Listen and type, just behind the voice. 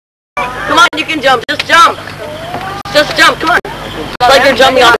you can jump. Just jump. Just jump. Come on. It's like you're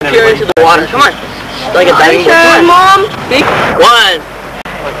jumping off here into the water. Come on. It's like a diving board. Come on, Mom. 1,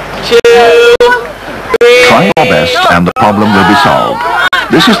 2, 3. Try your best and the problem will be solved.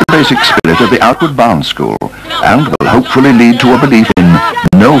 This is the basic spirit of the Outward Bound School and will hopefully lead to a belief in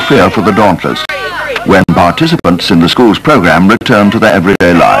no fear for the dauntless when participants in the school's program return to their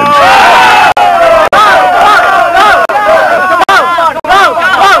everyday lives.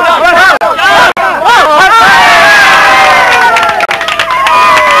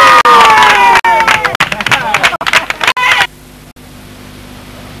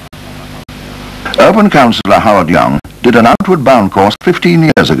 Urban Councillor Howard Young did an Outward Bound course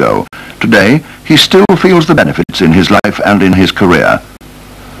 15 years ago. Today, he still feels the benefits in his life and in his career.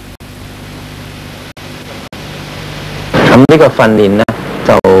 咁呢個訓練呢，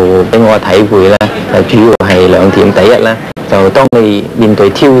就俾我體會呢，主要係兩點。第一呢，就當你面對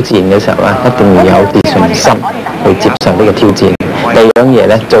挑戰嘅時候呢，一定要有啲信心去接受呢個挑戰。第二樣嘢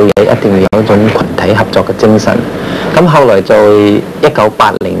呢，做嘢一定要有一種群體合作嘅精神。咁後來在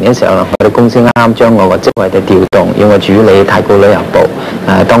1980年嘅時候，我哋公司啱將我個職位嘅調動，要我主理太古旅遊部。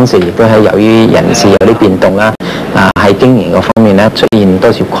當時亦都係由於人事有啲變動啦，喺經營嗰方面呢出現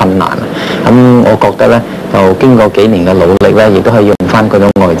多少困難。咁我覺得呢，就經過幾年嘅努力呢，亦都可以用翻嗰種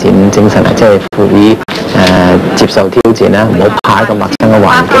外展精神，即係賦予接受挑戰啦，唔好怕一個陌生嘅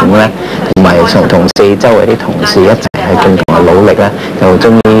環境咧，同埋同四周圍啲同事一齊去共同嘅努力咧，就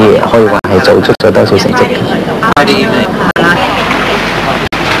終於可以話係做出咗多少成績。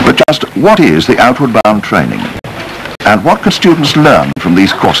But just what is the Outward Bound training? And what can students learn from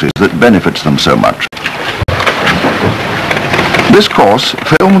these courses that benefits them so much? This course,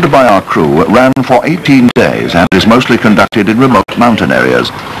 filmed by our crew, ran for 18 days and is mostly conducted in remote mountain areas.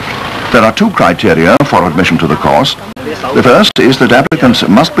 There are two criteria for admission to the course. The first is that applicants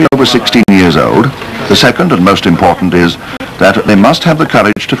must be over 16 years old. The second and most important is that they must have the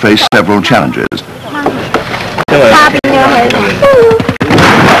courage to face several challenges.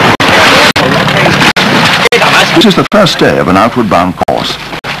 This is the first day of an Outward Bound course.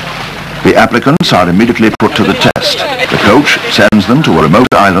 The applicants are immediately put to the test. The coach sends them to a remote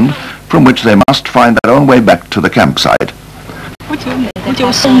island from which they must find their own way back to the campsite.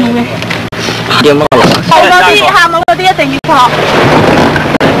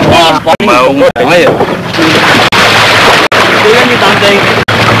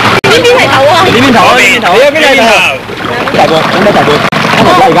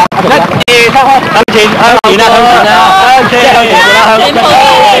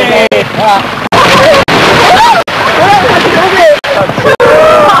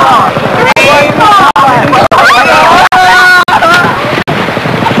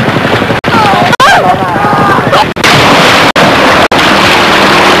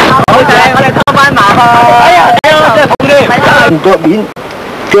腳面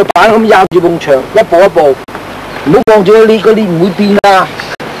腳板咁壓住埲牆，一步一步，唔好望住你嗰啲唔會變啊！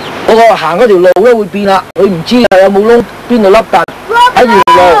嗰個行嗰條路咧會變啦，佢唔知係有冇窿，邊度凹凸，睇住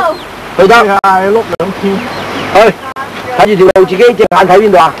條路，去得。係碌兩天。去睇住條路，自己隻眼睇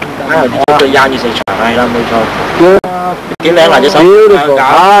邊度啊？對眼住成牆係啦，冇錯。幾靚嗱隻手。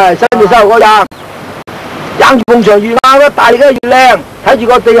係伸隻手嗰隻，硬住埲牆越硬咧，大力咧越靚。睇住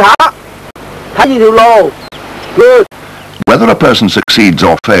個地下，睇住條路。Good. Whether a person succeeds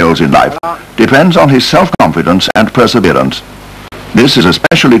or fails in life depends on his self-confidence and perseverance. This is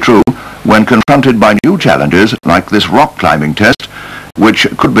especially true when confronted by new challenges like this rock climbing test, which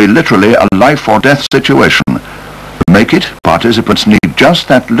could be literally a life or death situation. To make it, participants need just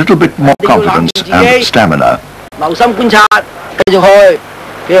that little bit more confidence and stamina. 留心觀察，繼續去，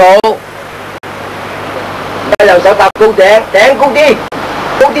幾好。右手搭高頂，頂高啲，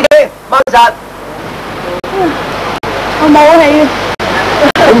高啲啲，掹實。我冇氣。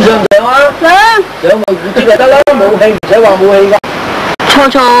咁上唔上啊？上咪唔知就得啦，冇氣唔使話冇氣㗎。初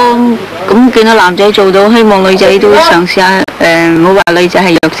初咁見到男仔做到，希望女仔都嘗試下。唔好話女仔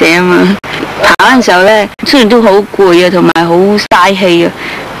係弱者啊嘛。爬嗰陣時候咧，雖然都好攰啊，同埋好嘥氣啊。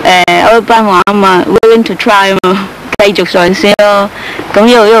我一班話啊嘛 ，willing to try 啊嘛，繼續嘗試咯。咁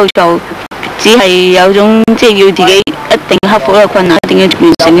一路做，只係有種即係要自己一定克服呢個困難，一定要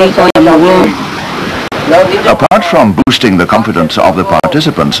完成呢個任務咯。Apart from boosting the confidence of the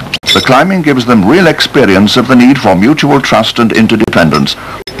participants, the climbing gives them real experience of the need for mutual trust and interdependence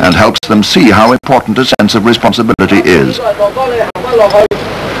and helps them see how important a sense of responsibility is.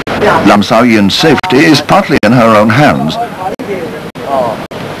 Lam Sao-yin's safety is partly in her own hands,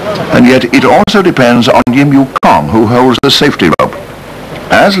 and yet it also depends on Yim Yu-kong, who holds the safety rope.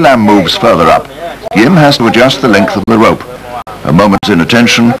 As Lam moves further up, Yim has to adjust the length of the rope, A moment's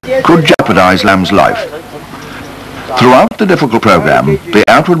inattention could jeopardize Lam's life. Throughout the difficult program, the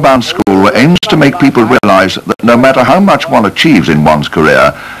Outward Bound School aims to make people realize that no matter how much one achieves in one's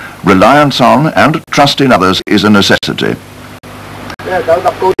career, reliance on and trust in others is a necessity.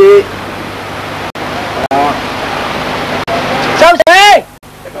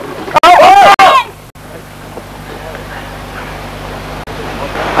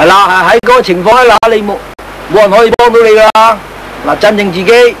係啦，喺嗰個情況咧，嗱你冇人可以幫到你㗎，嗱鎮定自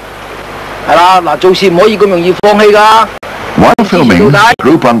己，係啦，嗱做事唔可以咁容易放棄㗎。While filming the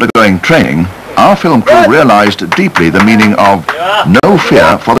group undergoing training, our film crew realized deeply the meaning of no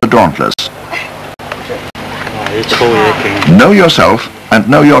fear for the dauntless. Know yourself and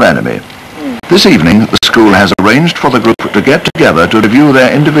know your enemy. This evening, the school has arranged for the group to get together to review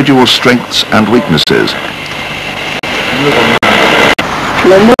their individual strengths and weaknesses.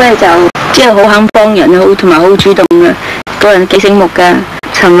 老妹咧就即係好肯幫人，好同埋好主動嘅，個人幾醒目㗎。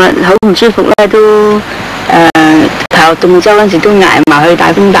尋日好唔舒服咧，都跑獨木舟嗰陣時都捱埋去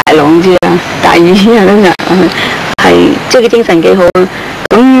大風大浪知啦，大雨啊都捱，係即係佢精神幾好啊。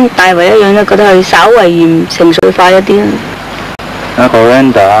咁但係唯一一樣咧，覺得佢稍為情緒化一啲啦。阿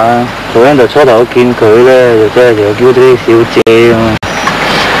Coranda 初頭見佢咧，就真係又叫啲小姐啊。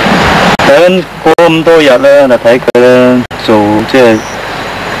等過咁多日咧，就睇佢咧做即係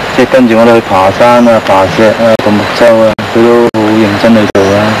跟住我哋去爬山啊、爬石啊、獨木舟啊，佢都好認真去做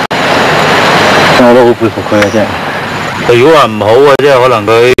啊。我都好佩服佢啊！真係。佢如果話唔好啊，即係可能佢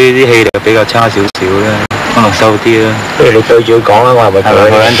啲氣力比較差少少咧，可能收啲啦。不如你對住佢講啦，我係咪佢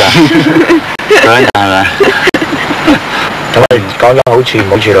Coranda係咪？咁我哋講咗好處唔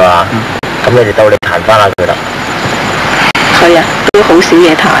好處啦，咁你哋到你彈翻下佢啦。佢啊，都好少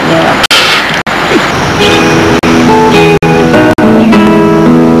嘢彈嘅。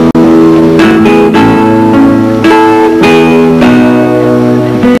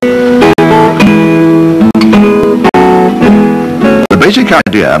The basic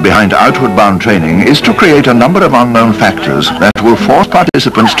idea behind Outward Bound training is to create a number of unknown factors that will force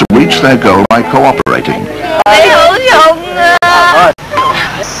participants to reach their goal by cooperating. 你好重啊！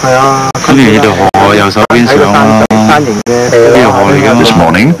係啊，跟住呢條河右手邊上啊，呢條河嚟㗎。This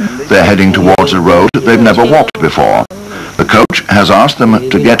morning, they're heading towards a road they've never walked before. The coach has asked them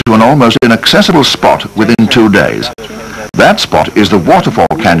to get to an almost inaccessible spot within 2 days. That spot is the waterfall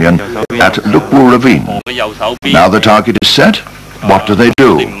canyon at Lukwu Ravine. Now the target is set. What do they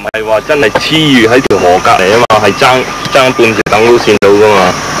do? 唔係話真係黐住喺條河隔離啊嘛，係爭半條等路線到噶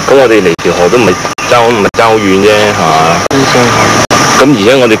嘛。咁我哋離條河都唔係爭好遠啫嚇。咁而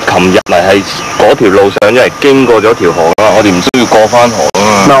且我哋琴日嚟係嗰條路上，因為經過咗條河啦，我哋唔需要過翻河啊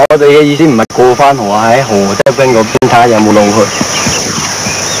嘛。嗱，我哋嘅意思唔係過翻河啊，喺河側邊嗰邊睇下有冇路去。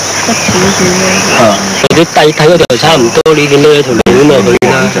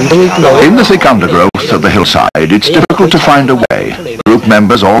In the thick undergrowth of the hillside, it's difficult to find a way. Group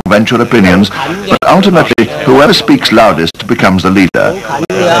members all venture opinions, but ultimately, whoever speaks loudest becomes the leader.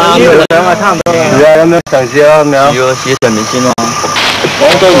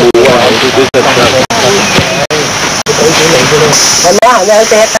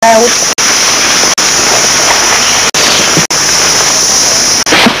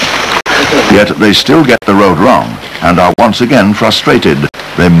 ，Yet they still get the road wrong and are once again frustrated.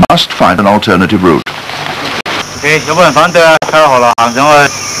 They must find an alternative route. 有冇人反對啊？睇下河流行上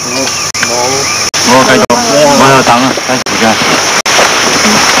去。我繼續，我喺度等啊，等時間。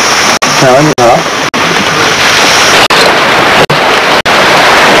係啊，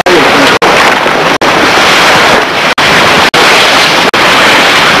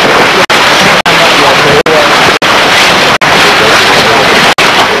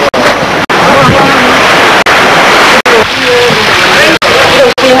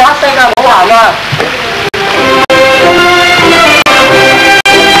呢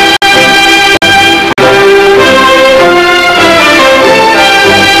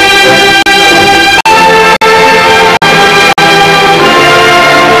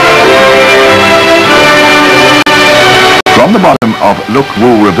From the bottom of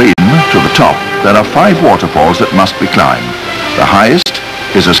Lukwu Ravine to the top, there are 5 waterfalls that must be climbed. The highest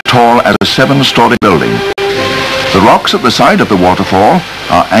is as tall as a 7-story building. The rocks at the side of the waterfall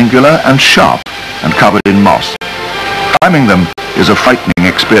are angular and sharp and covered in moss. Climbing them is a frightening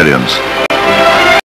experience.